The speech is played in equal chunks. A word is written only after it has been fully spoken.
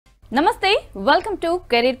నమస్తే welcome to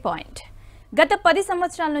career point. గత 10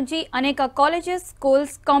 సంవత్సరాల నుంచి అనేక colleges,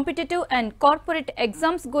 schools, competitive and corporate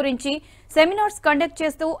exams గురించి సెమినార్స్ కండక్ట్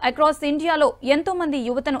చేస్తూ అక్రాస్ ఇండియాలో ఎంతో మంది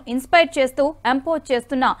యువతను ఇన్స్పైర్ చేస్తూ ఎంపవర్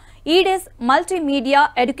చేస్తున్న ఈడేస్ మల్టీమీడియా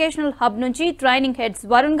ఎడ్యుకేషనల్ హబ్ నుంచి ట్రైనింగ్ హెడ్స్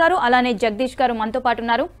వరుణ్ గారు అలానే జగదీష్ గారు మనతో పాటు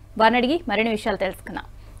ఉన్నారు. వారిని అడిగి మరిన్ని విషయాలు తెలుసుకుందాం.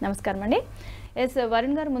 నమస్కారం అండి. ఎస్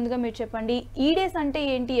వరుణ్ గారు, ముందుగా మీరు చెప్పండి, ఈడేస్ అంటే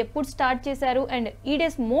ఏంటి, ఎప్పుడు స్టార్ట్ చేశారు అండ్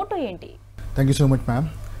ఈడేస్ మోటో ఏంటి? Thank you so much, ma'am.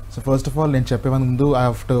 So first of all, నేను చెప్పే ముందు I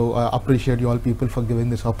have to appreciate you all people for giving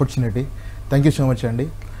this opportunity. Thank you so much, Andy.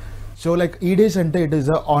 So like E-Days అంటే it is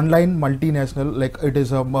a online multinational, like it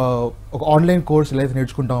is a online course ఎలా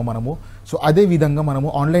నేర్చుకుంటామో మనము. So అదే విధంగా మనము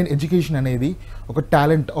online education అనేది ఒక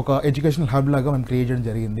talent, ఒక educational hub లాగా మేము క్రియేట్ చేయడం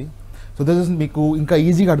జరిగింది. సో దిస్ ఇస్ మీకు ఇంకా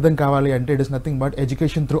ఈజీగా అర్థం కావాలి అంటే it is nothing but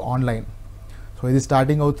education through online. So ఇది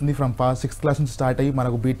స్టార్టింగ్ అవుతుంది ఫ్రమ్ 6th క్లాస్ నుంచి స్టార్ట్ అయ్యి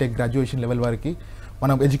మనకు బీటెక్ గ్రాడ్యుయేషన్ లెవెల్ వరకు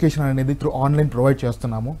మనం ఎడ్యుకేషన్ అనేది త్రూ ఆన్లైన్ ప్రొవైడ్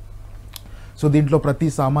చేస్తున్నాము. సో దీంట్లో ప్రతి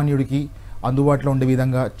సామాన్యుడికి అందుబాటులో ఉండే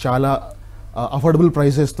విధంగా చాలా అఫోర్డబుల్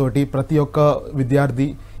ప్రైసెస్ తోటి ప్రతి ఒక్క విద్యార్థి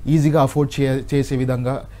ఈజీగా అఫోర్డ్ చేసే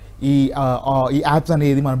విధంగా ఈ యాప్స్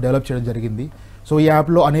అనేది మనం డెవలప్ చేయడం జరిగింది. సో ఈ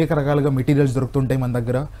యాప్లో అనేక రకాలుగా మెటీరియల్స్ దొరుకుతుంటాయి మన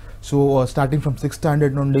దగ్గర. So starting from 6th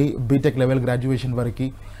standard నుండి బీటెక్ లెవెల్ గ్రాడ్యుయేషన్ వరకు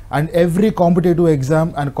and every competitive exam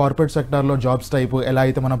and corporate సెక్టార్లో జాబ్స్ టైపు ఎలా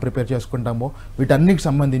అయితే మనం ప్రిపేర్ చేసుకుంటామో వీటన్నిటికి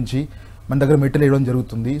సంబంధించి మన దగ్గర మెటీరియల్ ఇవ్వడం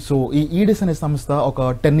జరుగుతుంది. సో ఈ ఈడీస్ అనే సంస్థ ఒక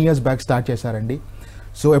 10 years బ్యాక్ స్టార్ట్ చేశారండి.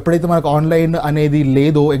 సో ఎప్పుడైతే మనకు ఆన్లైన్ అనేది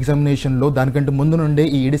లేదో ఎగ్జామినేషన్లో, దానికంటే ముందు నుండే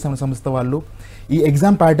ఈ ఈడీస్ అనే సంస్థ వాళ్ళు ఈ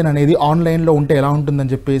ఎగ్జామ్ ప్యాటర్న్ అనేది ఆన్లైన్లో ఉంటే ఎలా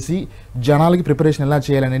ఉంటుందని చెప్పేసి జనాలకి ప్రిపరేషన్ ఎలా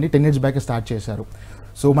చేయాలనేది 10 years బ్యాక్ స్టార్ట్ చేశారు.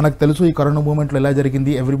 సో మనకు తెలుసు ఈ కరోనా మూమెంట్లో ఎలా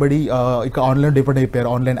జరిగింది, ఎవ్రీబడి ఇక ఆన్లైన్ డిపెండ్ అయిపోయారు,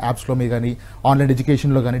 ఆన్లైన్ యాప్స్లో కానీ ఆన్లైన్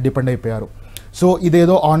ఎడ్యుకేషన్లో కానీ డిపెండ్ అయిపోయారు. సో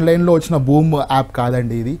ఇదేదో ఆన్లైన్లో వచ్చిన బూమ్ యాప్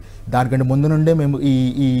కాదండి, ఇది దానికంటే ముందు నుండే మేము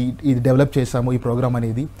ఇది డెవలప్ చేసాము ఈ ప్రోగ్రామ్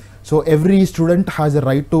అనేది. So every student has a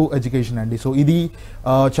right to education అండి. సో ఇది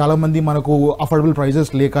చాలామంది మనకు అఫోర్డబుల్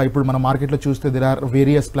ప్రైజెస్ లేక ఇప్పుడు మన మార్కెట్లో చూస్తే దెర్ ఆర్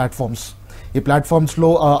వేరియస్ ప్లాట్ఫామ్స్. ఈ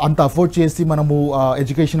ప్లాట్ఫామ్స్లో అంత అఫోర్డ్ చేసి మనము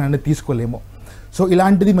ఎడ్యుకేషన్ అనేది తీసుకోలేము. సో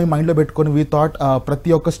ఇలాంటిది మేము మైండ్లో పెట్టుకొని వీ థాట్ ప్రతి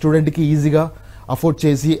ఒక్క స్టూడెంట్కి ఈజీగా అఫోర్డ్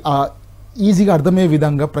చేసి ఈజీగా అర్థమయ్యే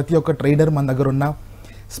విధంగా ప్రతి ఒక్క ట్రైనర్ మన దగ్గర ఉన్న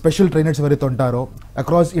స్పెషల్ ట్రైనర్స్ ఎవరైతే ఉంటారో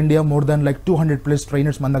across India more than like 200+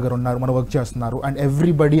 trainers మన దగ్గర ఉన్నారు, మన వర్క్ చేస్తున్నారు అండ్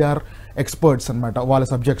ఎవ్రీబడి ఆర్ ఎక్స్పర్ట్స్ అనమాట వాళ్ళ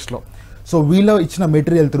సబ్జెక్ట్స్లో. సో వీళ్ళ ఇచ్చిన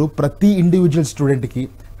మెటీరియల్ త్రూ ప్రతి ఇండివిజువల్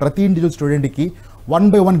స్టూడెంట్కి 1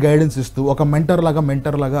 by 1 గైడెన్స్ ఇస్తూ ఒక మెంటర్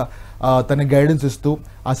లాగా తనకి గైడెన్స్ ఇస్తూ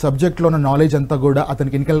ఆ సబ్జెక్ట్లో ఉన్న నాలెడ్జ్ అంతా కూడా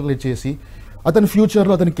అతనికి ఇన్కల్కులేట్ చేసి అతని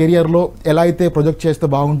ఫ్యూచర్లో అతని కెరియర్లో ఎలా అయితే ప్రొజెక్ట్ చేస్తే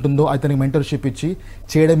బాగుంటుందో అతనికి మెంటర్షిప్ ఇచ్చి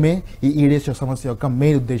చేయడమే ఈ ఈడీఎస్ సమస్య యొక్క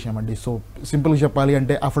మెయిన్ ఉద్దేశం అండి. సో సింపుల్గా చెప్పాలి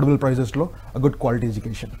అంటే అఫోర్డబుల్ ప్రైజెస్లో good quality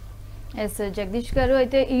education. Yes Jagadish గారు,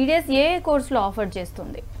 అయితే ఈడీఎస్ ఏ కోర్సులో ఆఫర్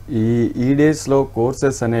చేస్తుంది? ఈ ఈడీఎస్లో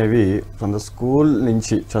కోర్సెస్ అనేవి ఫ్రమ్ ద స్కూల్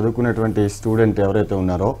నుంచి చదువుకునేటువంటి స్టూడెంట్ ఎవరైతే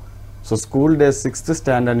ఉన్నారో, so school days 6th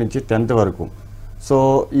standard నుంచి 10th వరకు. సో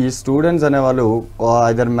ఈ స్టూడెంట్స్ అనేవాళ్ళు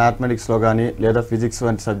ఐదర్ మ్యాథమెటిక్స్లో కానీ లేదా ఫిజిక్స్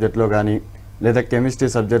వంటి సబ్జెక్ట్లో కానీ లేదా కెమిస్ట్రీ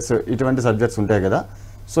సబ్జెక్ట్స్ ఇటువంటి సబ్జెక్ట్స్ ఉంటాయి కదా.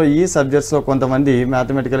 సో ఈ సబ్జెక్ట్స్లో కొంతమంది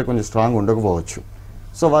మ్యాథమెటికల్ కొంచెం స్ట్రాంగ్ ఉండకపోవచ్చు.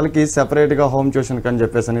 సో వాళ్ళకి సెపరేట్గా హోమ్ ట్యూషన్కి అని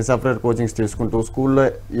చెప్పేసి సెపరేట్ కోచింగ్స్ తీసుకుంటూ స్కూల్లో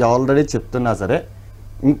ఆల్రెడీ చెప్తున్నా సరే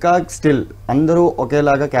ఇంకా స్టిల్ అందరూ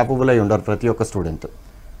ఒకేలాగా క్యాపబుల్ అయి ఉండరు ప్రతి ఒక్క స్టూడెంట్.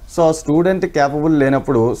 సో స్టూడెంట్ క్యాపబుల్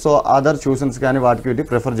లేనప్పుడు సో అదర్ ట్యూషన్స్ కానీ వాటికి వీటి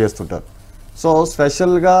ప్రిఫర్ చేస్తుంటారు. సో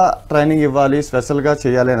స్పెషల్గా ట్రైనింగ్ ఇవ్వాలి, స్పెషల్గా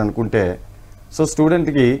చేయాలి అని అనుకుంటే సో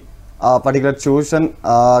స్టూడెంట్కి ఆ పర్టికులర్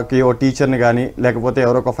ట్యూషన్కి ఓ టీచర్ని కానీ లేకపోతే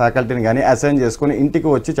ఎవరో ఒక ఫ్యాకల్టీని కానీ అసైన్ చేసుకొని ఇంటికి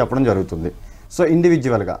వచ్చి చెప్పడం జరుగుతుంది. సో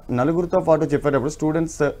ఇండివిజువల్గా నలుగురితో పాటు చెప్పేటప్పుడు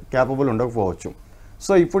స్టూడెంట్స్ క్యాపబుల్ ఉండకపోవచ్చు.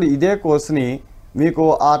 సో ఇప్పుడు ఇదే కోర్స్ని మీకు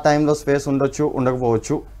ఆ టైంలో స్పేస్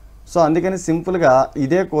ఉండకపోవచ్చు. సో అందుకని సింపుల్గా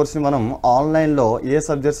ఇదే కోర్స్ని మనం ఆన్లైన్లో ఏ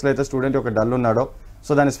సబ్జెక్ట్స్లో అయితే స్టూడెంట్ ఒక డల్ ఉన్నాడో,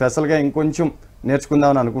 సో దాన్ని స్పెషల్గా ఇంకొంచెం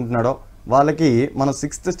నేర్చుకుందామని అనుకుంటున్నాడో వాళ్ళకి మనం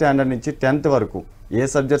 6th స్టాండర్డ్ నుంచి 10th వరకు ఏ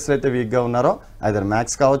సబ్జెక్ట్స్లో అయితే వీక్గా ఉన్నారో ఐదర్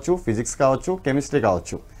మ్యాథ్స్ కావచ్చు, ఫిజిక్స్ కావచ్చు, కెమిస్ట్రీ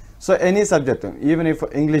కావచ్చు, so any subject even if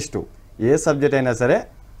English to A subject అయినా సరే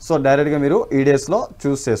సో డైరెక్ట్గా మీరు ఈడీఎస్లో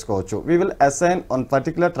చూస్ చేసుకోవచ్చు. We will assign one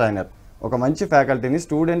particular trainer, ఒక మంచి ఫ్యాకల్టీని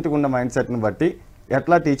స్టూడెంట్కి ఉన్న మైండ్ సెట్ని బట్టి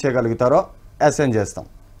ఎట్లా టీచ్ చేయగలుగుతారో అసైన్ చేస్తాం.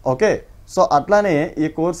 ఓకే, సో అట్లానే ఈ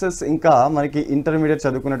కోర్సెస్ ఇంకా మనకి ఇంటర్మీడియట్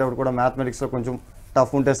చదువుకునేటప్పుడు కూడా మ్యాథమెటిక్స్లో కొంచెం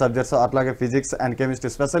టఫ్ ఉంటే సబ్జెక్ట్స్, అట్లాగే physics and chemistry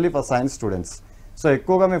specially for science students. So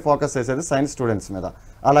ఎక్కువగా మేము ఫోకస్ చేసేది సైన్స్ స్టూడెంట్స్ మీద.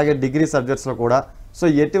 అలాగే డిగ్రీ సబ్జెక్ట్స్లో కూడా సో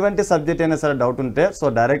ఎటువంటి సబ్జెక్ట్ అయినా సరే డౌట్ ఉంటే so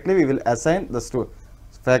directly we will assign the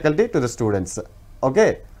faculty to the students. Okay,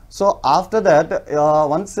 so after that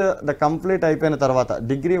once the complete అయిపోయిన తర్వాత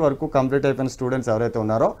డిగ్రీ వరకు కంప్లీట్ అయిపోయిన స్టూడెంట్స్ ఎవరైతే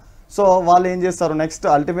ఉన్నారో సో వాళ్ళు ఏం చేస్తారు, నెక్స్ట్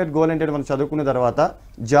అల్టిమేట్ గోల్ ఏంటంటే మనం చదువుకున్న తర్వాత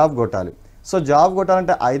జాబ్ కొట్టాలి. సో జాబ్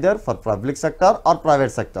కొట్టాలంటే either for public sector or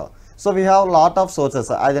private sector. So we have lot of sources,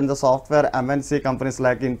 either in the software MNC companies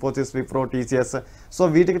like Infosys, Wipro, TCS. So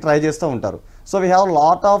వీటికి ట్రై చేస్తూ ఉంటారు. So we have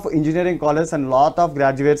lot of engineering college and lot of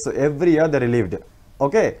graduates every year they relieved.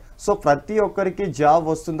 Okay, so ప్రతి ఒక్కరికి job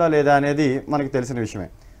వస్తుందా లేదా అనేది మనకు తెలిసిన విషయమే.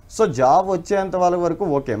 సో జాబ్ వచ్చేంత వాళ్ళ వరకు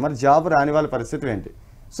ఓకే, మరి జాబ్ రాని వాళ్ళ పరిస్థితి ఏంటి?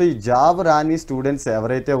 సో ఈ జాబ్ రాని స్టూడెంట్స్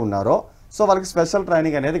ఎవరైతే ఉన్నారో సో వాళ్ళకి స్పెషల్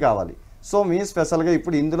ట్రైనింగ్ అనేది కావాలి. సో మీ స్పెషల్గా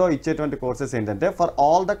ఇప్పుడు ఇందులో ఇచ్చేటువంటి కోర్సెస్ ఏంటంటే for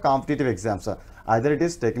all the competitive exams, either it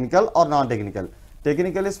is technical are non technical.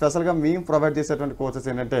 Technically స్పెషల్గా మేము ప్రొవైడ్ చేసేటువంటి కోర్సెస్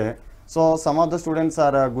ఏంటంటే so some of the students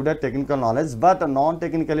are good at technical knowledge but non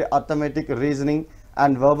technically arithmetic, reasoning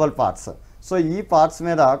and verbal parts. So ఈ parts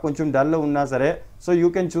మీద కొంచెం dull ఉన్నా సరే so you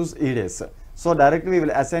can choose ఈ days. So directly we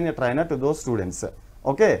will assign a trainer to those students.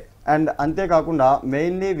 Okay, and అంతేకాకుండా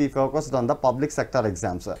mainly we focused on the public sector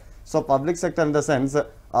exams. So public sector in the sense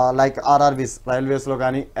like RRBs, రైల్వేస్లో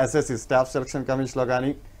కానీ, SSC staff selection కమిషన్లో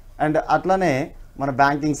కానీ, and అట్లానే మన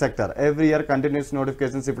banking sector every year continuous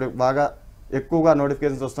notifications, ఇప్పుడు బాగా ఎక్కువగా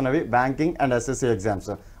notifications వస్తున్నవి banking and SSC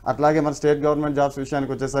exams. అట్లాగే మన స్టేట్ గవర్నమెంట్ జాబ్స్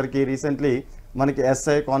విషయానికి వచ్చేసరికి రీసెంట్లీ మనకి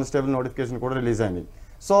ఎస్ఐ కానిస్టేబుల్ నోటిఫికేషన్ కూడా రిలీజ్ అయింది.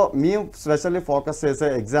 సో మేము స్పెషల్లీ ఫోకస్ చేసే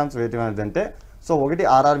ఎగ్జామ్స్ ఏంటంటే సో ఒకటి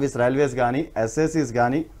ఆర్ఆర్బీస్, రైల్వేస్ కానీ, ఎస్ఎస్సీస్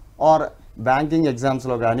కానీ, ఆర్ బ్యాంకింగ్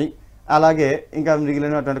ఎగ్జామ్స్లో కానీ, అలాగే ఇంకా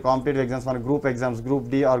మిగిలినటువంటి కాంపిటేటివ్ ఎగ్జామ్స్ మన group exams, group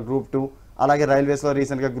D R group 2, అలాగే రైల్వేస్లో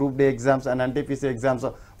రీసెంట్గా group D exams and NTPC exams.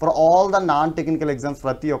 For all the non technical exams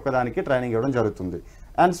ప్రతి ఒక్కదానికి ట్రైనింగ్ ఇవ్వడం జరుగుతుంది.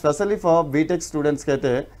 అండ్ స్పెషల్లీ ఫర్ బీటెక్ స్టూడెంట్స్కి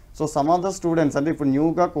అయితే so some of the students అంటే ఇప్పుడు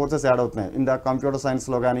న్యూగా కోర్సెస్ యాడ్ అవుతున్నాయి ఇన్ ద కంప్యూటర్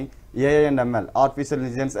సైన్స్లో కానీ, AI and ML, artificial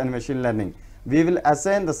intelligence and machine learning. We will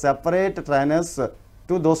assign the separate trainers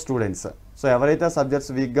to those students. So ఎవరైతే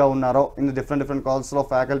subjects వీక్గా ఉన్నారో ఇన్ డిఫరెంట్ కాల్స్లో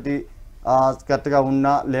ఫ్యాకల్టీ కరెక్ట్గా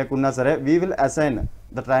ఉన్నా లేకున్నా సరే we will assign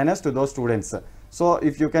the trainers to those students. So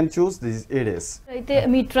if you can choose this A days. అయితే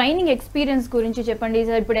మీ training experience గురించి చెప్పండి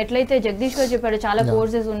సార్. ఇప్పుడు ఎట్లయితే జగదీష్ గారు చెప్పాడు చాలా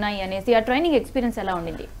కోర్సెస్ ఉన్నాయి అనేసి, ఆ ట్రైనింగ్ ఎక్స్పీరియన్స్ ఎలా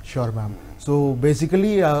ఉండింది? Sure ma'am. సో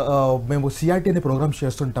బేసికలీ మేము సిఆర్టీ అనే ప్రోగ్రామ్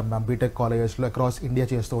చేస్తుంటాం మ్యామ్, బీటెక్ కాలేజెస్లో అక్రాస్ ఇండియా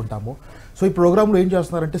చేస్తూ ఉంటాము. సో ఈ ప్రోగ్రాంలో ఏం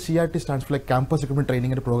చేస్తున్నారంటే CRT stands for like campus recruitment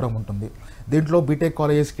training అనే ప్రోగ్రామ్ ఉంటుంది. దీంట్లో బీటెక్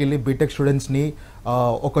కాలేజెస్కి వెళ్ళి బీటెక్ స్టూడెంట్స్ని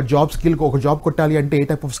ఒక జాబ్ కొట్టాలి అంటే ఏ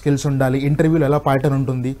టైప్ ఆఫ్ స్కిల్స్ ఉండాలి, ఇంటర్వ్యూలో ఎలా ప్యాటర్న్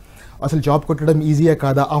ఉంటుంది, అసలు జాబ్ కొట్టడం ఈజీయా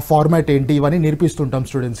కాదా, ఆ ఫార్మాట్ ఏంటి, ఇవన్నీ నేర్పిస్తుంటాం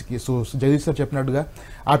స్టూడెంట్స్కి. సో జగదీష్ సార్ చెప్పినట్టుగా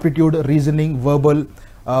aptitude, reasoning, verbal,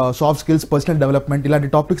 soft skills, personal development ఇలాంటి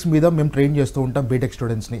టాపిక్స్ మీద మేము ట్రైన్ చేస్తూ ఉంటాం బీటెక్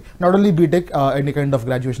స్టూడెంట్స్ని. Not only BTech, any kind of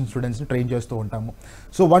graduation స్టూడెంట్స్ని ట్రైన్ చేస్తూ ఉంటాము.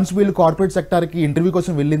 సో వన్స్ వీళ్ళు కార్పొరేట్ సెక్టార్కి ఇంటర్వ్యూ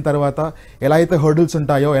కోసం వెళ్ళిన తర్వాత ఎలా అయితే హర్డిల్స్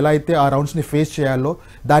ఉంటాయో, ఎలా అయితే ఆ రౌండ్స్ని ఫేస్ చేయాలో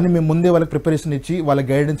దాన్ని మేము ముందే వాళ్ళకి ప్రిపరేషన్ ఇచ్చి, వాళ్ళకి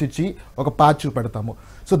గైడెన్స్ ఇచ్చి ఒక path చూపెడతాము.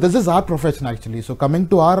 So this is are profession actually. So coming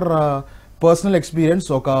to are personal experience,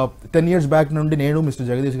 ఒక 10 years బ్యాక్ నుండి నేను మిస్టర్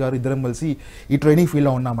జగదీష్ గారు ఇద్దరం కలిసి ఈ ట్రైనింగ్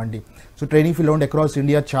ఫీల్డ్లో ఉన్నామండి. సో ట్రైనింగ్ ఫీల్డ్లో ఉండి అక్రాస్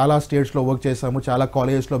ఇండియా చాలా స్టేట్స్లో వర్క్ చేసాము, చాలా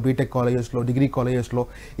కాలేజెస్లో, బీటెక్ కాలేజెస్లో, డిగ్రీ కాలేజెస్లో,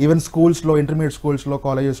 ఈవెన్ స్కూల్స్లో, ఇంటర్మీడియట్ స్కూల్స్లో,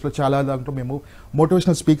 కాలేజెస్లో చాలా దాంట్లో మేము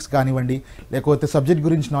మోటివేషనల్ స్పీక్స్ కానివ్వండి, లేకపోతే సబ్జెక్ట్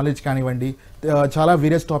గురించి నాలెడ్జ్ కానివ్వండి, చాలా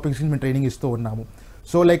వేరియస్ టాపిక్స్కి మేము ట్రైనింగ్ ఇస్తూ ఉన్నాము.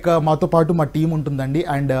 సో లైక్ మాతో పాటు మా టీం ఉంటుందండి,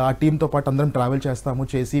 అండ్ ఆ టీంతో పాటు అందరం ట్రావెల్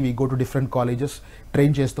చేసి we go to different colleges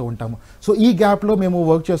train చేస్తూ ఉంటాము. సో ఈ గ్యాప్లో మేము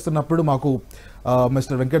వర్క్ చేస్తున్నప్పుడు మాకు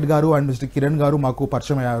మిస్టర్ వెంకట్ గారు అండ్ మిస్టర్ కిరణ్ గారు మాకు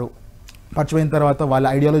పరిచయం అయిన తర్వాత వాళ్ళ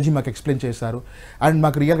ఐడియాలజీ మాకు ఎక్స్ప్లెయిన్ చేశారు. అండ్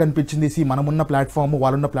మాకు రియల్గా అనిపించింది, మనమున్న ప్లాట్ఫామ్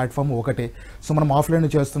వాళ్ళున్న ప్లాట్ఫామ్ ఒకటే. సో మనం ఆఫ్లైన్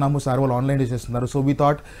చేస్తున్నాము, సార్ వాళ్ళు ఆన్లైన్ చేస్తున్నారు. సో వీ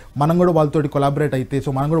థాట్ మనం కూడా వాళ్ళతో కొలాబరేట్ అయితే,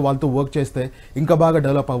 సో మనం కూడా వాళ్ళతో వర్క్ చేస్తే ఇంకా బాగా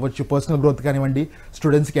డెవలప్ అవ్వచ్చు, పర్సనల్ గ్రోత్ కానివ్వండి,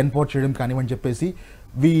 స్టూడెంట్స్కి ఎంపవర్ చేయడం కానివ్వండి చెప్పేసి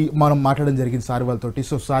మనం మాట్లాడడం జరిగింది సార్ వాళ్ళతోటి.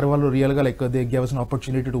 సో సార్ వాళ్ళు రియల్గా like they give us an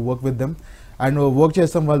opportunity to work with them and work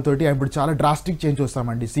చేస్తాం వాళ్ళతోటి. ఇప్పుడు చాలా డ్రాస్టిక్ చేంజ్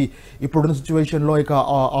వస్తామండి. ఇప్పుడున్న సిచ్యువేషన్లో ఇక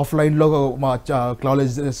ఆఫ్లైన్లో మా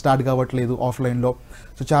కాలేజ్ స్టార్ట్ కావట్లేదు ఆఫ్లైన్లో.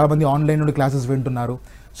 సో చాలామంది ఆన్లైన్ నుండి క్లాసెస్ వింటున్నారు.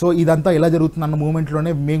 సో ఇదంతా ఎలా జరుగుతుంది అన్న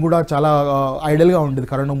మూమెంట్లోనే మేము కూడా చాలా ఐడియల్గా ఉండేది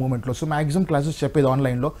కరోనా మూమెంట్లో. సో మ్యాక్సిమం క్లాసెస్ చెప్పేది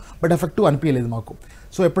ఆన్లైన్లో, బట్ ఎఫెక్టివ్ అనిపించలేదు మాకు.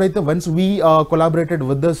 సో ఎప్పుడైతే వన్స్ వీ కొలాబరేటెడ్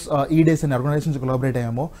విత్ దస్ ఈ డేస్ అనే ఆర్గనైజేషన్స్ కొలాబరేట్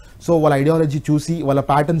అయ్యామో, సో వాళ్ళ ఐడియాలజీ చూసి, వాళ్ళ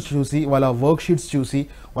ప్యాటర్న్స్ చూసి, వాళ్ళ వర్క్ షీట్స్ చూసి,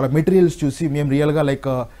 వాళ్ళ మెటీరియల్స్ చూసి మేము రియల్గా లైక్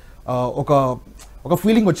ఒక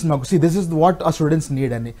ఫీలింగ్ వచ్చింది మాకు, దిస్ ఇస్ వాట్ ఆ స్టూడెంట్స్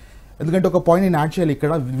నీడ్ అని. ఎందుకంటే ఒక పాయింట్ నేను యాడ్ చేయాలి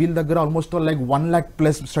ఇక్కడ, వీళ్ళ దగ్గర almost like 1 lakh+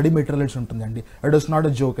 study materials ఉంటుందండి. It is not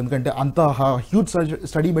a joke. ఎందుకంటే అంత హ్యూజ్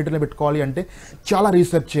స్టడీ మెటీరియల్ పెట్టుకోవాలి అంటే చాలా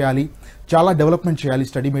రీసెర్చ్ చేయాలి, చాలా డెవలప్మెంట్ చేయాలి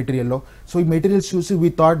స్టడీ మెటీరియల్లో. సో ఈ మెటీరియల్స్ చూసి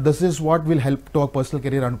we thought this is what will help to our personal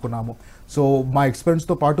career అనుకున్నాము. సో మా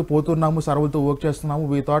ఎక్స్పీరియన్స్తో పాటు పోతున్నాము, సర్వలతో వర్క్ చేస్తున్నాము.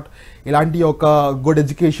 వీ థాట్ ఇలాంటి ఒక గుడ్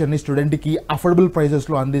ఎడ్యుకేషన్ని స్టూడెంట్కి అఫోర్డబుల్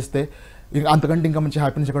ప్రైజెస్లో అందిస్తే అంతకంటే ఇంకా మంచి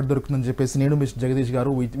హ్యాపీనెస్ ఎక్కడ దొరుకుతుందని చెప్పేసి నేను మిస్టర్ జగదీష్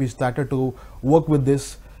గారు we started to work with this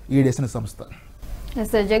ఈ డేస్ అనే సంస్థ.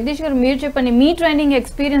 సార్ జగదీష్ గారు మీరు చెప్పండి, మీ ట్రైనింగ్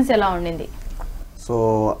ఎక్స్పీరియన్స్ ఎలా ఉండింది? సో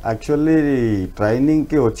యాక్చువల్లీ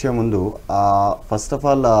ట్రైనింగ్కి వచ్చే ముందు ఫస్ట్ ఆఫ్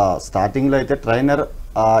ఆల్ స్టార్టింగ్లో అయితే ట్రైనర్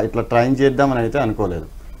ఇట్లా ట్రైన్ చేద్దామని అయితే అనుకోలేదు.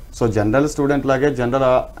 సో జనరల్ స్టూడెంట్ లాగే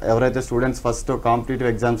ఎవరైతే స్టూడెంట్స్ ఫస్ట్ కాంపిటేటివ్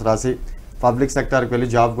ఎగ్జామ్స్ రాసి పబ్లిక్ సెక్టార్కి వెళ్ళి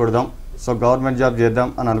జాబ్ కొడదాం, సో గవర్నమెంట్ జాబ్ చేద్దాం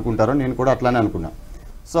అని అనుకుంటారో నేను కూడా అట్లానే అనుకున్నాను.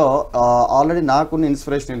 సో ఆల్రెడీ నాకున్న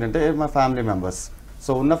ఇన్స్పిరేషన్ ఏంటంటే మా ఫ్యామిలీ మెంబర్స్.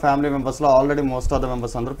 సో ఉన్న ఫ్యామిలీ మెంబర్స్లో already most of the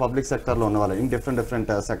members అందరూ పబ్లిక్ సెక్టార్లో ఉన్నవాళ్ళు ఇన్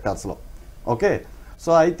డిఫరెంట్ సెక్టార్స్లో. ఓకే,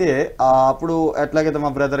 సో అయితే అప్పుడు ఎట్లాగైతే మా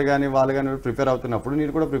బ్రదర్ కానీ వాళ్ళు కానీ ప్రిపేర్ అవుతున్నప్పుడు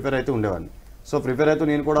నేను కూడా ప్రిపేర్ అయితే ఉండేవాడిని. సో ప్రిపేర్ అయితే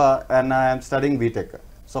నేను కూడా I'm studying BTech.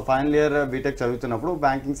 So final year BTech చదువుతున్నప్పుడు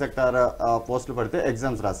బ్యాంకింగ్ సెక్టార్ పోస్టులు పడితే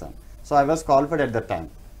ఎగ్జామ్స్ రాశాను. So I was qualified at that time.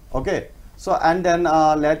 Okay, so and then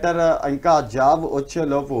later ఇంకా జాబ్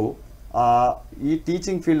వచ్చేలోపు ఈ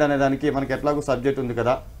టీచింగ్ ఫీల్డ్ అనే దానికి మనకి ఎట్లాగో సబ్జెక్ట్ ఉంది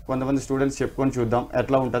కదా, కొంతమంది స్టూడెంట్స్ చెప్పుకొని చూద్దాం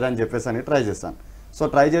ఎట్లా ఉంటుంది అని చెప్పేసి అని ట్రై చేశాను. సో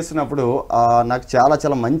ట్రై చేస్తున్నప్పుడు నాకు చాలా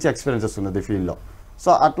చాలా మంచి ఎక్స్పీరియన్సెస్ ఉన్నది ఫీల్డ్లో.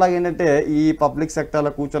 సో అట్లాగేంటంటే ఈ పబ్లిక్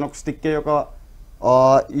సెక్టార్లో కూర్చొని ఒక స్టిక్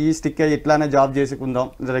అయ్యి ఇట్లానే జాబ్ చేసుకుందాం,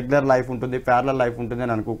 రెగ్యులర్ లైఫ్ ఉంటుంది, ప్యారలల్ లైఫ్ ఉంటుంది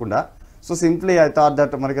అని అనుకోకుండా, so simply I thought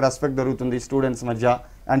that మనకి రెస్పెక్ట్ దొరుకుతుంది స్టూడెంట్స్ మధ్య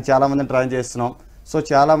అండ్ చాలామందిని ట్రై చేస్తున్నాం. సో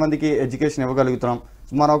చాలామందికి ఎడ్యుకేషన్ ఇవ్వగలుగుతున్నాం,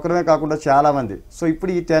 మన ఒక్కరమే కాకుండా చాలామంది. సో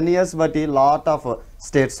ఇప్పుడు ఈ 10 years బట్టి లాట్ ఆఫ్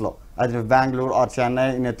స్టేట్స్లో, అది Bengaluru are Chennai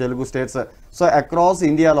in Telugu states, so across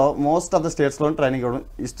ఇండియాలో మోస్ట్ ఆఫ్ ద స్టేట్స్లో ట్రైనింగ్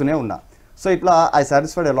ఇస్తూనే ఉన్నా. సో ఇట్లా I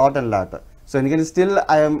satisfied a lot and lot. So ఎందుకంటే still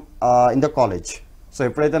I'm in the college. So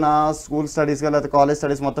ఎప్పుడైతే నా స్కూల్ స్టడీస్ లేకపోతే కాలేజ్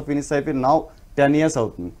స్టడీస్ మొత్తం ఫినిష్ అయిపోయి నౌ 10 years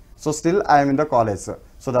అవుతుంది. So still I'm in the college.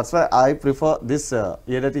 So that's why I prefer this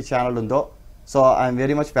ఏదైతే ఈ channel ఉందో. So I'm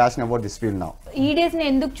very much passion about this field now. ఈ డేస్ ని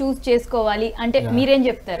ఎందుకు చూస్ చేసుకోవాలి అంటే మీరేం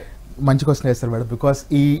చెప్తారు? మంచి క్వశ్చన్ వేస్తారు మేడం, బికాస్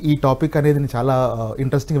ఈ టాపిక్ అనేది నేను చాలా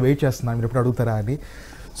ఇంట్రెస్టింగ్ వెయిట్ చేస్తున్నాను మీరు ఎప్పుడు అడుగుతారా అని.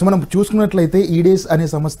 సో మనం చూసుకున్నట్లయితే ఈ డేస్ అనే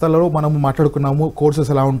సంస్థలో మనం మాట్లాడుకున్నాము కోర్సెస్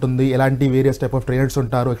ఎలా ఉంటుంది, ఎలాంటి వేరియస్ టైప్ ఆఫ్ ట్రైనర్స్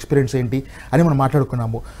ఉంటారు, ఎక్స్పీరియన్స్ ఏంటి అని మనం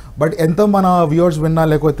మాట్లాడుకున్నాము. బట్ ఎంతో మన వ్యూవర్స్ విన్నా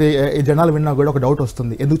లేకపోతే జనాలు విన్నా కూడా ఒక డౌట్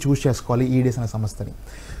వస్తుంది, ఎందుకు చూస్ చేసుకోవాలి ఈ డేస్ అనే సంస్థని.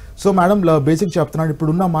 సో మేడం బేసిక్ చెప్తున్నాను,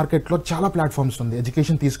 ఇప్పుడున్న మార్కెట్లో చాలా ప్లాట్ఫామ్స్ ఉంది.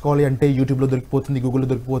 ఎడ్యుకేషన్ తీసుకోవాలి అంటే యూట్యూబ్లో దొరికిపోతుంది, గూగుల్లో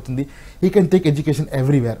దొరికిపోతుంది, you can take education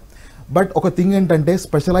everywhere. But ఒక థింగ్ ఏంటంటే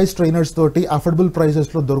స్పెషలైజ్డ్ ట్రైనర్స్ తోటి అఫోర్డబుల్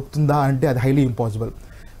ప్రైసెస్లో దొరుకుతుందా అంటే అది హైలీ ఇంపాసిబుల్.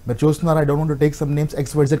 మీరు చూస్తున్నారు, I don't want to take some names,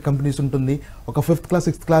 XYZ companies ఉంటుంది. ఒక 5th class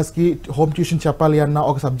 6th classకి home tuition చెప్పాలి అన్నా,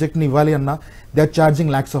 ఒక సబ్జెక్ట్ని ఇవ్వాలి అన్నా they are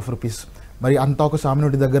charging lakhs of rupees. మరి అంత ఒక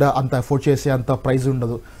సామాన్యుడి దగ్గర అంత అఫోర్డ్ చేసే అంత ప్రైస్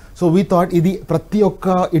ఉండదు. సో వీ థాట్ ఇది ప్రతి ఒక్క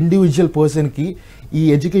ఇండివిజువల్ పర్సన్కి ఈ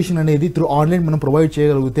ఎడ్యుకేషన్ అనేది త్రూ ఆన్లైన్ మనం ప్రొవైడ్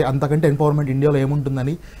చేయగలిగితే అంతకంటే ఎంపవర్మెంట్ ఇండియాలో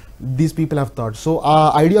ఏముంటుందని these people have thought. So ఆ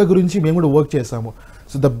ఐడియా గురించి మేము కూడా వర్క్ చేసాము.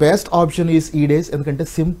 So the best option is ఈ డేస్, ఎందుకంటే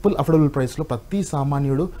సింపుల్ అఫోర్డబుల్ ప్రైస్లో ప్రతి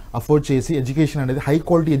సామాన్యుడు అఫోర్డ్ చేసి ఎడ్యుకేషన్ అనేది హై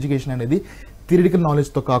క్వాలిటీ ఎడ్యుకేషన్ అనేది థియరిటికల్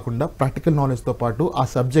నాలెడ్జ్తో కాకుండా ప్రాక్టికల్ నాలెడ్జ్తో పాటు ఆ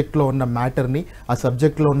సబ్జెక్ట్లో ఉన్న మ్యాటర్ని, ఆ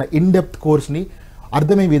సబ్జెక్ట్లో ఉన్న ఇన్డెప్త్ కోర్స్ని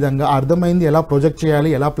అర్థమయ్యే విధంగా, అర్థమైంది ఎలా ప్రొజెక్ట్ చేయాలి,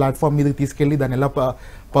 ఎలా ప్లాట్ఫామ్ మీదకి తీసుకెళ్ళి దాన్ని ఎలా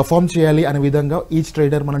పర్ఫామ్ చేయాలి అనే విధంగా ఈచ్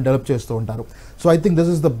ట్రేడర్ మనం డెవలప్ చేస్తూ ఉంటారు. So I think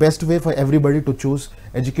this is the best way for everybody to choose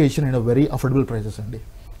education in a very affordable prices అండి.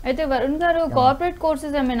 అయితే వరుణ్ గారు కార్పొరేట్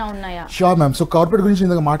కోర్సెస్ ఏమైనా ఉన్నాయా? Sure ma'am. సో కార్పొరేట్ గురించి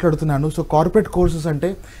ఇందాక మాట్లాడుతున్నాను. సో కార్పొరేట్ కోర్సెస్ అంటే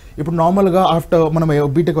ఇప్పుడు నార్మల్గా ఆఫ్టర్ మనం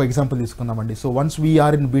బీటెక్ ఎగ్జాంపుల్ తీసుకుందామండి. So once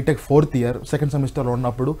we are in BTech 4th year 2nd సెమిస్టర్లో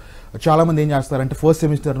ఉన్నప్పుడు చాలామంది ఏం చేస్తారంటే 1st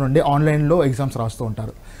semester నుండి ఆన్లైన్లో ఎగ్జామ్స్ రాస్తూ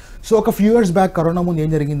ఉంటారు. సో ఒక ఫ్యూ ఇయర్స్ బ్యాక్ కరోనా ముందు ఏం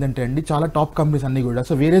జరిగిందంటే అండి, చాలా టాప్ కంపెనీస్ అన్నీ కూడా,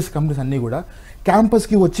 సో వేరియస్ కంపెనీస్ అన్నీ కూడా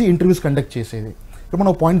క్యాంపస్కి వచ్చి ఇంటర్వ్యూస్ కండక్ట్ చేసేది. ఇప్పుడు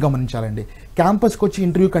మనం పాయింట్ గమనించాలండి, క్యాంపస్కి వచ్చి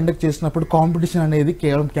ఇంటర్వ్యూ కండక్ట్ చేసినప్పుడు కాంపిటీషన్ అనేది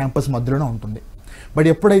కేవలం క్యాంపస్ మధ్యలోనే ఉంటుంది. బట్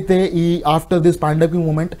ఎప్పుడైతే ఈ ఆఫ్టర్ దిస్ పాండమిక్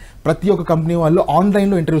మూమెంట్ ప్రతి ఒక్క కంపెనీ వాళ్ళు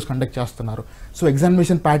ఆన్లైన్లో ఇంటర్వ్యూస్ కండక్ట్ చేస్తున్నారు. సో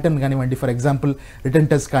ఎగ్జామినేషన్ ప్యాటర్న్ కానివ్వండి, ఫర్ ఎగ్జాంపుల్ రిటర్న్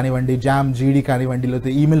టెస్ట్ కానివ్వండి, జామ్ జీడీ కానివ్వండి,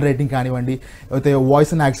 లేకపోతే ఈమెయిల్ రైటింగ్ కానివ్వండి, లేకపోతే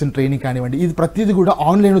వాయిస్ అండ్ యాక్షన్ ట్రైనింగ్ కానివ్వండి, ఇది ప్రతిదీ కూడా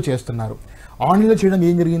ఆన్లైన్లో చేస్తున్నారు. ఆన్లైన్లో చేయడం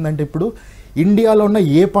ఏం జరిగిందంటే ఇప్పుడు ఇండియాలో ఉన్న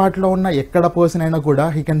ఏ పార్ట్లో ఉన్న ఎక్కడ పర్సన్ అయినా కూడా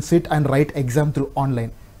he can SIT and right exam through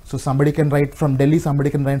online. So somebody can write from Delhi, somebody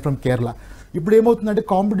can write from Kerala. ఇప్పుడు ఏమవుతుందంటే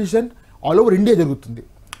కాంపిటీషన్ ఆల్ ఓవర్ ఇండియా జరుగుతుంది.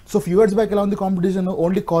 సో ఫ్యూ ఇయర్స్ బ్యాక్ ఎలా ఉంది కాంపిటీషన్,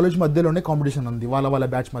 ఓన్లీ కాలేజ్ మధ్యలోనే కాంపిటీషన్ ఉంది, వాళ్ళ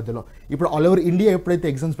బ్యాచ్ మధ్యలో. ఇప్పుడు ఆల్ ఓవర్ ఇండియా ఎప్పుడైతే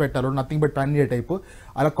ఎగ్జామ్స్ పెట్టారో nothing but pan India type,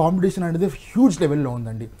 అలా కాంపిటీషన్ అనేది హ్యూజ్ లెవెల్లో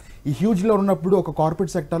ఉందండి. ఈ హ్యూజ్లో ఉన్నప్పుడు ఒక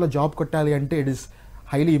కార్పొరేట్ సెక్టార్లో జాబ్ కొట్టాలి అంటే ఇట్ ఈస్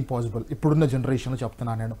హైలీ ఇంపాసిబుల్. ఇప్పుడున్న జనరేషన్లో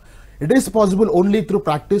చెప్తున్నాను నేను. It is possible only through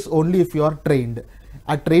practice, only if you are trained.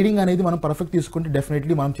 ఆ ట్రైనింగ్ అనేది మనం పర్ఫెక్ట్ తీసుకుంటే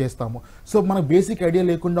డెఫినెట్లీ మనం చేస్తాము. సో మనకు బేసిక్ ఐడియా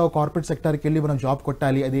లేకుండా ఒక కార్పొరేట్ సెక్టార్కి వెళ్ళి మనం జాబ్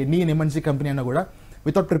కొట్టాలి, అది ఎనీ MNC కంపెనీ అయినా కూడా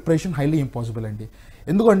వితౌట్ ప్రిపరేషన్ హైలీ ఇంపాసిబుల్ అండి.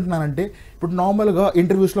 ఎందుకు అంటున్నానంటే ఇప్పుడు నార్మల్గా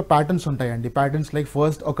ఇంటర్వ్యూస్లో ప్యాటర్న్స్ ఉంటాయండి. ప్యాటర్న్స్ లైక్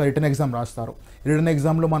ఫస్ట్ ఒక రిటర్న్ ఎగ్జామ్ రాస్తారు. రిటర్న్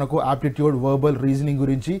ఎగ్జామ్లో మనకు ఆప్టిట్యూడ్, వర్బల్, రీజనింగ్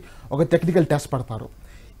గురించి ఒక టెక్నికల్ టెస్ట్ పడతారు.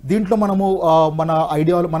 దీంట్లో మనము మన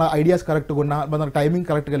ఐడియాస్ కరెక్ట్గా ఉన్నా, మన టైమింగ్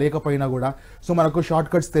కరెక్ట్గా లేకపోయినా కూడా, సో మనకు షార్ట్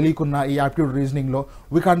కట్స్ తెలియకున్నా ఈ aptitude రీజనింగ్లో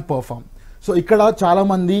we can't perform. So ఇక్కడ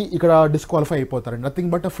చాలామంది ఇక్కడ disqualify అయిపోతారండి.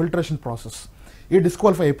 Nothing but a filtration process. ఈ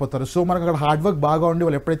డిస్క్వాలిఫై అయిపోతారు. సో మనకు అక్కడ హార్డ్ వర్క్ బాగా ఉండి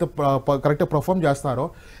వాళ్ళు ఎప్పుడైతే కరెక్ట్గా పర్ఫామ్ చేస్తారో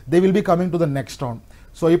they will be coming to the next round.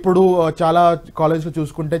 So ఇప్పుడు చాలా కాలేజ్లో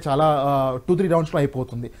చూసుకుంటే చాలా 2-3 రౌండ్స్లో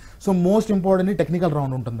అయిపోతుంది. So most important technical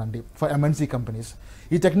round ఉంటుందండి ఫర్ ఎంఎన్సీ కంపెనీస్.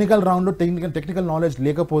 ఈ టెక్నికల్ రౌండ్లో టెక్నికల్ నాలెడ్జ్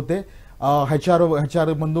లేకపోతే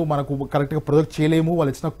హెచ్ఆర్ ముందు మనకు కరెక్ట్గా ప్రొజెక్ట్ చేయలేము,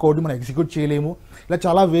 వాళ్ళు ఇచ్చిన కోడ్ మనం ఎగ్జిక్యూట్ చేయలేము, ఇలా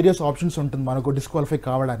చాలా వేరియస్ ఆప్షన్స్ ఉంటుంది మనకు డిస్క్వాలిఫై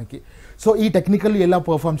కావడానికి. సో ఈ టెక్నికల్ ఎలా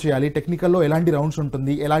పర్ఫామ్ చేయాలి, టెక్నికల్లో ఎలాంటి రౌండ్స్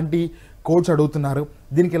ఉంటుంది, ఎలాంటి కోడ్స్ అడుగుతున్నారు,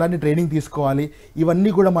 దీనికి ఎలాంటి ట్రైనింగ్ తీసుకోవాలి, ఇవన్నీ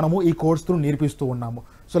కూడా మనము ఈ కోర్స్ త్రూ నేర్పిస్తూ ఉన్నాము.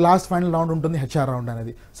 సో లాస్ట్ ఫైనల్ రౌండ్ ఉంటుంది హెచ్ఆర్ రౌండ్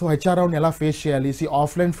అనేది. సో హెచ్ఆర్ రౌండ్ ఎలా ఫేస్ చేయాలి,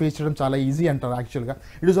 ఆఫ్లైన్ ఫేస్ చేయడం చాలా ఈజీ అంటారు యాక్చువల్గా,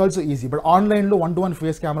 it is also easy. But ఆన్లైన్లో 1-to-1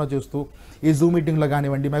 ఫేస్ కెమెరా చూస్తూ ఈ జూమ్ మీటింగ్లో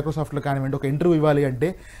కానివ్వండి, మైక్రోసాఫ్ట్లో కానివ్వండి ఒక ఇంటర్వ్యూ ఇవ్వాలి అంటే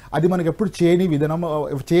అది మనకు ఎప్పుడు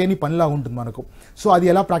చేయని పనిలా ఉంటుంది మనకు. సో అది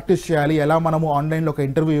ఎలా ప్రాక్టీస్ చేయాలి, ఎలా మనము ఆన్లైన్లో ఒక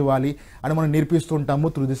ఇంటర్వ్యూ ఇవ్వాలి అని మనం నేర్పిస్తూ ఉంటాము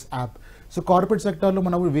through this app. So corporate సెక్టర్లో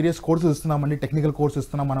మనము వేరియస్ కోర్సెస్ ఇస్తున్నామండి, టెక్నికల్ కోర్స్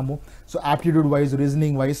ఇస్తున్నాం మనము. So aptitude wise,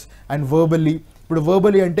 reasoning wise and verbally. ఇప్పుడు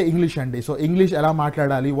వర్బలీ అంటే ఇంగ్లీష్ అండి. సో ఇంగ్లీష్ ఎలా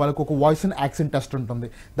మాట్లాడాలి, వాళ్ళకు ఒక వాయిస్ అండ్ యాక్సెంట్ టెస్ట్ ఉంటుంది,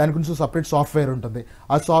 దాని గురించి సపరేట్ సాఫ్ట్వేర్ ఉంటుంది.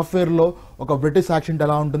 ఆ సాఫ్ట్వేర్లో ఒక బ్రిటిష్ యాక్సెంట్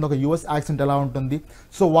ఎలా ఉంటుంది, ఒక యూఎస్ యాక్సెంట్ ఎలా ఉంటుంది.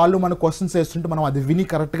 సో వాళ్ళు మన క్వశ్చన్స్ వేస్తుంటే మనం అది విని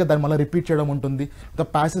కరెక్ట్గా దాన్ని మళ్ళీ రిపీట్ చేయడం ఉంటుంది.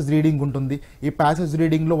 ప్యాసేజ్ రీడింగ్ ఉంటుంది. ఈ ప్యాసేజ్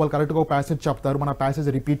రీడింగ్లో వాళ్ళు కరెక్ట్గా ఒక ప్యాసేజ్ చెప్తారు, మన ప్యాసేజ్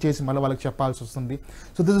రిపీట్ చేసి మళ్ళీ వాళ్ళకి చెప్పాల్సి వస్తుంది.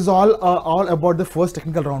 So this is all about the first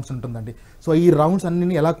technical rounds ఉంటుందండి. సో ఈ రౌండ్స్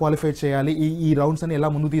అన్ని ఎలా క్వాలిఫై చేయాలి, ఈ రౌండ్స్ అన్ని ఎలా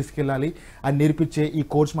ముందుకు తీసుకెళ్ళాలి అని నేర్పించే ఈ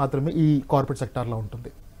కోర్స్ మాత్రమే ఈ కార్పొరేట్ సెక్టార్లో ఉంటుంది.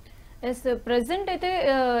 ఎస్, ప్రెసెంట్ అయితే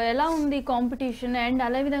ఎలా ఉంది కాంపిటీషన్, అండ్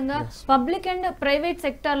అదే విధంగా పబ్లిక్ అండ్ ప్రైవేట్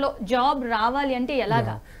సెక్టార్లో జాబ్ రావాలి అంటే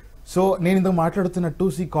ఎలాగా? సో నేను ఇంతకు మాట్లాడుతున్నట్టు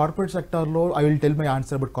కార్పొరేట్ సెక్టార్లో I will tell my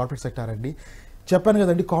answer about corporate sector అండి. చెప్పాను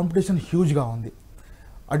కదండి, కాంపిటీషన్ హ్యూజ్గా ఉంది.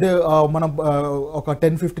 అంటే మనం ఒక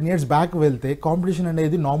 10-15 years బ్యాక్ వెళ్తే కాంపిటీషన్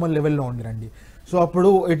అనేది నార్మల్ లెవెల్లో ఉండిరండి. సో అప్పుడు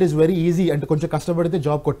ఇట్ ఈస్ వెరీ ఈజీ, అంటే కొంచెం కష్టపడితే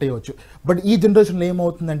జాబ్ కొట్టేయవచ్చు. బట్ ఈ జనరేషన్లో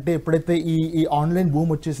ఏమవుతుందంటే ఎప్పుడైతే ఈ ఆన్లైన్ బూమ్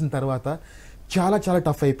వచ్చేసిన తర్వాత చాలా చాలా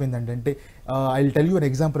టఫ్ అయిపోయిందండి. అంటే I will tell you an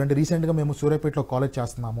example. అంటే రీసెంట్గా మేము సూర్యాపేటలో కాలేజ్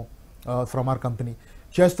చేస్తున్నాము ఫ్రమ్ అవర్ కంపెనీ.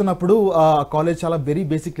 చేస్తున్నప్పుడు కాలేజ్ చాలా వెరీ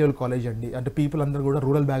బేసిక్ లెవెల్ కాలేజ్ అండి. అంటే పీపుల్ అందరూ కూడా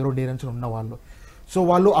రూరల్ బ్యాక్గ్రౌండ్ ఏరియా నుంచి ఉన్న వాళ్ళు. సో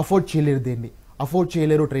వాళ్ళు అఫోర్డ్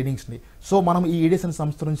చేయలేరు ట్రైనింగ్స్ని. సో మనం ఈ ఈడిఎస్ అనే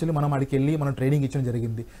సంస్థ నుంచి మనం అక్కడికి వెళ్ళి మనం ట్రైనింగ్ ఇచ్చడం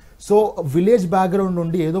జరిగింది. సో విలేజ్ బ్యాక్గ్రౌండ్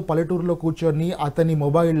నుండి ఏదో పల్లెటూరులో కూర్చొని అతని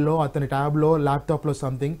మొబైల్లో, అతని ట్యాబ్లో, ల్యాప్టాప్లో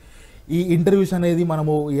సంథింగ్ ఈ ఇంటర్వ్యూస్ అనేది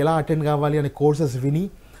మనము ఎలా అటెండ్ కావాలి అనే కోర్సెస్ విని,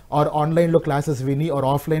 ఆర్ ఆన్లైన్లో క్లాసెస్ విని, ఆర్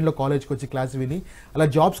ఆఫ్లైన్లో కాలేజ్కి వచ్చి క్లాస్ విని అలా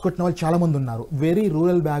జాబ్స్ కొట్టిన వాళ్ళు చాలామంది ఉన్నారు వెరీ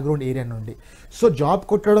రూరల్ బ్యాక్గ్రౌండ్ ఏరియా నుండి. సో జాబ్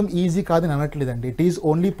కొట్టడం ఈజీ కాదని అనట్లేదండి. It is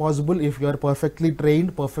only possible if you are perfectly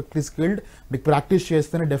trained, perfectly skilled. మీకు ప్రాక్టీస్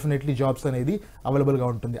చేస్తేనే డెఫినెట్లీ జాబ్స్ అనేది అవైలబుల్గా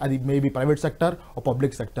ఉంటుంది. అది maybe private sector are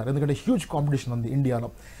public sector, ఎందుకంటే హ్యూజ్ కాంపిటీషన్ ఉంది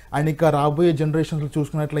ఇండియాలో. అండ్ ఇక రాబోయే జనరేషన్స్లో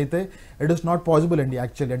చూసుకున్నట్లయితే ఇట్ ఈస్ నాట్ పాసిబుల్ అండి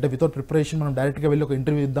యాక్చువల్లీ. అంటే వితౌట్ ప్రిపరేషన్ మనం డైరెక్ట్గా వెళ్ళి ఒక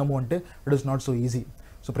ఇంటర్వ్యూ ఇద్దాము అంటే it is not so easy.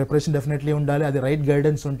 So preparation definitely ఉండాలి, అది రైట్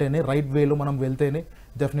గైడెన్స్ ఉంటేనే, రైట్ వేలో మనం వెళ్తేనే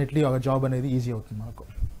డెఫినెట్లీ ఒక జాబ్ అనేది ఈజీ అవుతుంది మనకు.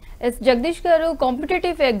 ఎస్ జగదీష్ గారు,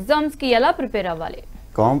 కాంపిటేటివ్ ఎగ్జామ్స్కి ఎలా ప్రిపేర్ అవ్వాలి?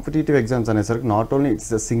 కాంపిటేటివ్ ఎగ్జామ్స్ అనేసరికి not only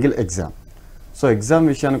it's single exam. So exam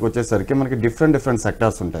విషయానికి వచ్చేసరికి మనకి డిఫరెంట్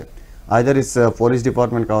సెక్టార్స్ ఉంటాయి. ఐదర్ ఇస్ పోలీస్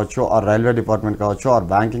డిపార్ట్మెంట్ కావచ్చు, ఆర్ రైల్వే డిపార్ట్మెంట్ కావచ్చు, ఆర్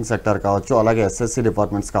బ్యాంకింగ్ సెక్టార్ కావచ్చు, అలాగే ఎస్ఎస్సి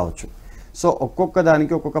డిపార్ట్మెంట్స్ కావచ్చు. సో ఒక్కొక్క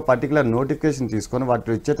దానికి ఒక్కొక్క పర్టికులర్ నోటిఫికేషన్ తీసుకొని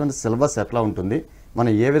వాటి ఇచ్చేటువంటి సిలబస్ ఎట్లా ఉంటుంది,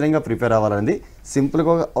 మనం ఏ విధంగా ప్రిపేర్ అవ్వాలనేది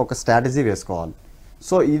సింపుల్గా ఒక స్ట్రాటజీ వేసుకోవాలి.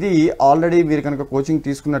 సో ఇది ఆల్రెడీ మీరు కనుక కోచింగ్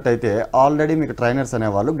తీసుకున్నట్టయితే ఆల్రెడీ మీకు ట్రైనర్స్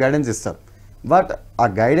అనేవాళ్ళు గైడెన్స్ ఇస్తారు. బట్ ఆ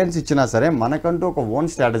గైడెన్స్ ఇచ్చినా సరే మనకంటూ ఒక ఓన్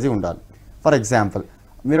స్ట్రాటజీ ఉండాలి. ఫర్ ఎగ్జాంపుల్,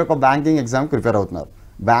 మీరు ఒక బ్యాంకింగ్ ఎగ్జామ్కి ప్రిపేర్ అవుతున్నారు.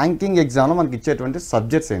 బ్యాంకింగ్ ఎగ్జామ్లో మనకి ఇచ్చేటువంటి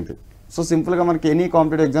సబ్జెక్ట్స్ ఏంటి? సో సింపుల్గా మనకి any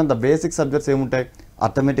competitive exam the basic subjects ఏముంటాయి?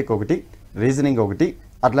 అర్థమెటిక్ ఒకటి, రీజనింగ్ ఒకటి,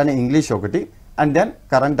 అట్లానే ఇంగ్లీష్ ఒకటి, and then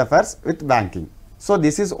current affairs with banking. So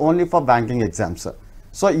this is only for banking exams.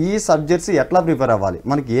 So ఈ సబ్జెక్ట్స్ ఎట్లా ప్రిపేర్ అవ్వాలి,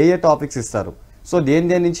 మనకి ఏ టాపిక్స్ ఇస్తారు, సో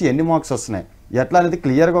దేని నుంచి ఎన్ని మార్క్స్ వస్తున్నాయి, ఎట్లా అనేది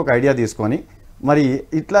క్లియర్గా ఒక ఐడియా తీసుకొని, మరి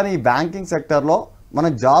ఇట్లానే ఈ బ్యాంకింగ్ సెక్టర్లో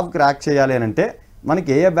మనం జాబ్ క్రాక్ చేయాలి అని అంటే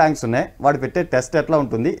మనకి ఏ బ్యాంక్స్ ఉన్నాయి, వాడు పెట్టే టెస్ట్ ఎట్లా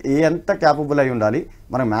ఉంటుంది, ఎంత క్యాపబుల్ అయి ఉండాలి,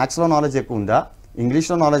 మనకు మ్యాథ్స్లో నాలెడ్జ్ ఎక్కువ ఉందా,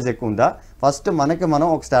 ఇంగ్లీష్లో నాలెడ్జ్ ఎక్కువ ఉందా, ఫస్ట్ మనకి మనం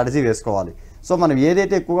ఒక స్ట్రాటజీ వేసుకోవాలి. సో మనం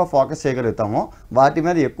ఏదైతే ఎక్కువగా ఫోకస్ చేయగలుగుతామో వాటి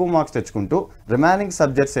మీద ఎక్కువ మార్క్స్ తెచ్చుకుంటూ రిమైనింగ్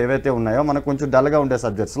సబ్జెక్ట్స్ ఏవైతే ఉన్నాయో మనకు కొంచెం డల్గా ఉండే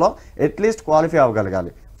సబ్జెక్ట్స్లో అట్లీస్ట్ క్వాలిఫై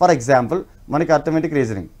అవ్వగలగాలి. ఫర్ ఎగ్జాంపుల్ మనకి arithmetic,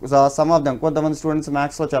 reasoning, some of them, కొంతమంది స్టూడెంట్స్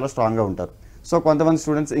మ్యాథ్స్లో చాలా స్ట్రాంగ్గా ఉంటారు. సో కొంతమంది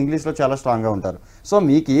స్టూడెంట్స్ ఇంగ్లీష్లో చాలా స్ట్రాంగ్గా ఉంటారు. సో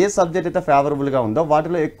మీకు ఏ సబ్జెక్ట్ అయితే ఫేవరబుల్గా ఉందో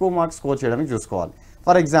వాటిలో ఎక్కువ మార్క్స్ స్కోర్ చేయడానికి చూసుకోవాలి.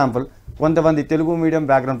 ఫర్ ఎగ్జాంపుల్, కొంతమంది తెలుగు మీడియం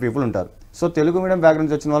బ్యాక్గ్రౌండ్ పీపుల్ ఉంటారు. సో తెలుగు మీడియం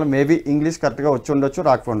బ్యాక్గ్రౌండ్ వచ్చిన వాళ్ళు మేబీ ఇంగ్లీష్ కరెక్ట్గా వచ్చి ఉండొచ్చు,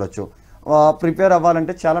 రాకపోవచ్చు. ప్రిపేర్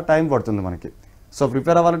అవ్వాలంటే చాలా టైం పడుతుంది మనకి. సో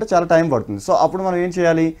అప్పుడు మనం ఏం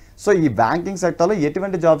చేయాలి? సో ఈ బ్యాంకింగ్ సెక్టర్లో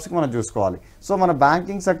ఎటువంటి జాబ్స్కి మనం చూసుకోవాలి. సో మన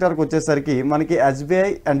బ్యాంకింగ్ సెక్టర్కి వచ్చేసరికి మనకి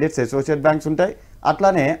SBI and it's associate banks ఉంటాయి.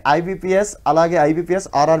 అట్లానే ఐబీపీఎస్, అలాగే ఐబీపీఎస్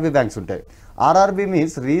ఆర్ఆర్బీ బ్యాంక్స్ ఉంటాయి. RRB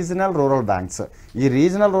means regional rural banks. ఈ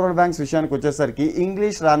రీజనల్ రూరల్ బ్యాంక్స్ విషయానికి వచ్చేసరికి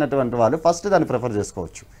ఇంగ్లీష్ రానటువంటి వాళ్ళు ఫస్ట్ దాన్ని ప్రిఫర్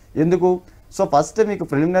చేసుకోవచ్చు. ఎందుకు? సో ఫస్ట్ మీకు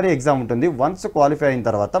ప్రిలిమినరీ ఎగ్జామ్ ఉంటుంది. వన్స్ క్వాలిఫై అయిన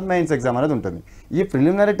తర్వాత మెయిన్స్ ఎగ్జామ్ అనేది ఉంటుంది. ఈ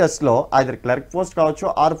ప్రిలిమినరీ టెస్ట్లో ఐదర్ క్లర్క్ పోస్ట్ కావచ్చు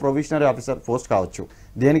ఆర్ ప్రొవిషనరీ ఆఫీసర్ పోస్ట్ కావచ్చు.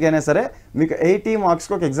 దేనికైనా సరే మీకు 80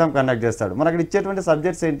 మార్క్స్కి ఒక ఎగ్జామ్ కండక్ట్ చేస్తాడు. మనకు అక్కడ ఇచ్చేటువంటి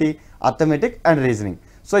సబ్జెక్ట్స్ ఏంటి? Arithmetic and reasoning.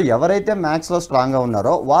 సో ఎవరైతే మ్యాథ్స్లో స్ట్రాంగ్గా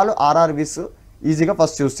ఉన్నారో వాళ్ళు ఆర్ఆర్బీస్ ఈజీగా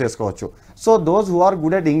ఫస్ట్ చూస్ చేసుకోవచ్చు. So those who are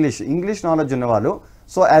good at English knowledge ఉన్నవాళ్ళు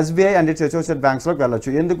so SBI and it's associate బ్యాంక్స్లోకి వెళ్ళొచ్చు.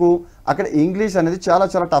 ఎందుకు? అక్కడ ఇంగ్లీష్ అనేది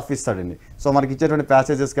చాలా టఫ్ ఇస్తాడండి. సో మనకి ఇచ్చేటువంటి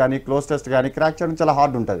ప్యాసేజెస్ కానీ క్లోజ్ టెస్ట్ కానీ క్రాక్ చేయడం చాలా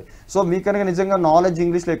హార్డ్ ఉంటుంది. సో మీకు కనుక నిజంగా నాలెడ్జ్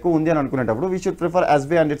ఇంగ్లీష్లో ఎక్కువ ఉంది అని అనుకునేటప్పుడు we should prefer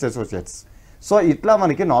SBI and it's associates. So ఇట్లా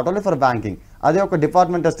మనకి నాట్ ఓన్లీ ఫర్ బ్యాంకింగ్, అదే ఒక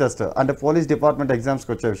డిపార్ట్మెంట్ టెస్ట్ అంటే పోలీస్ డిపార్ట్మెంట్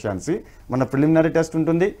ఎగ్జామ్స్కి వచ్చే విషయానికి మన ప్రిలిమినరీ టెస్ట్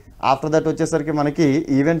ఉంటుంది. ఆఫ్టర్ దట్ వచ్చేసరికి మనకి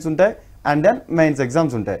ఈవెంట్స్ ఉంటాయి అండ్ దెన్ మెయిన్స్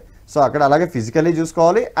ఎగ్జామ్స్ ఉంటాయి. సో అక్కడ అలాగే ఫిజికల్లీ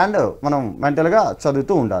చూసుకోవాలి అండ్ మనం మెంటల్గా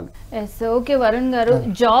చదువుతూ ఉండాలి. ఓకే వరుణ్ గారు,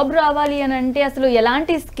 జాబ్ రావాలి అని అంటే అసలు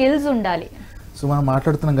ఎలాంటి స్కిల్స్ ఉండాలి? సో మనం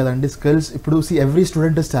మాట్లాడుతున్నాం కదండి స్కిల్స్. ఇప్పుడు ఎవ్రీ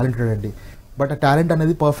స్టూడెంట్ ఇస్ టాలెంటెడ్ అండి. బట్ ఆ టాలెంట్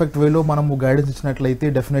అనేది పర్ఫెక్ట్ వేలో మనము గైడెన్స్ ఇచ్చినట్లయితే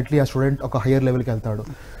డెఫినెట్లీ ఆ స్టూడెంట్ ఒక హయ్యర్ లెవెల్కి వెళ్తాడు.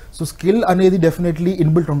 సో స్కిల్ అనేది డెఫినెట్లీ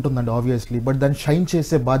ఇన్బిల్ట్ ఉంటుందండి ఆబ్వియస్లీ. బట్ దాన్ని షైన్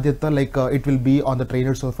చేసే బాధ్యత like it will be on the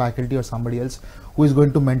trainers or faculty are somebody else who is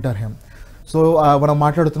going to mentor him. So మనం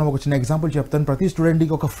మాట్లాడుతున్నాం, ఒక చిన్న ఎగ్జాంపుల్ చెప్తాను. ప్రతి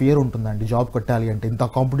స్టూడెంట్కి ఒక ఫియర్ ఉంటుందండి జాబ్ కొట్టాలి అంటే. ఇంత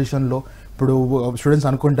కాంపిటీషన్లో ఇప్పుడు స్టూడెంట్స్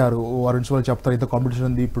అనుకుంటారు, వారెంట్స్ వాళ్ళు చెప్తారు ఇంత కాంపిటీషన్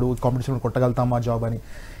ఉంది, ఇప్పుడు కాంపిటీషన్ కొట్టగలుగుతామా జాబ్ అని.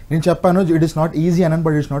 నేను చెప్పాను ఇట్ ఈస్ నాట్ ఈజీ అన్నాను,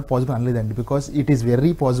 but it's not possible అనలేదండి. Because it is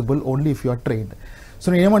very possible only if you are trained. So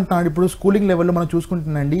నేను ఏమంటున్నాను, ఇప్పుడు స్కూలింగ్ లెవెల్లో మనం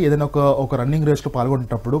చూసుకుంటున్నాండి, ఏదైనా ఒక రన్నింగ్ రేస్లో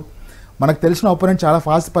పాల్గొనేటప్పుడు మనకు తెలిసిన ఒపోనెంట్ చాలా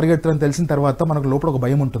ఫాస్ట్ పరిగెడతారని తెలిసిన తర్వాత మనకు లోపల ఒక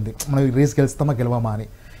భయం ఉంటుంది, మనం ఈ రేస్ గెలుస్తామా గెలవమా అని.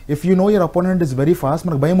 If you know your opponent is very fast,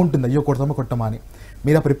 మనకు భయం ఉంటుంది అయ్యో కొట్టమా అని.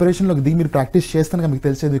 మీరు ఆ ప్రిపరేషన్లోకి దిగి మీరు ప్రాక్టీస్ చేస్తాను మీకు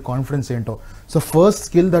తెలిసేది కాన్ఫిడెన్స్ ఏంటో. So first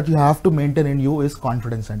skill that you have to maintain in you is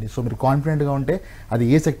confidence అండి. సో మీరు కాన్ఫిడెంట్గా ఉంటే అది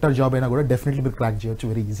ఏ సెక్టర్ జాబ్ అయినా కూడా డెఫినెట్లీ మీరు క్రాక్ చేయొచ్చు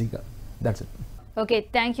వెరీ ఈజీగా. That's it. Okay,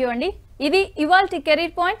 thank you అండి. ఇది ఇవాల్టి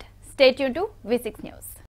career point. Stay tune to V6 news.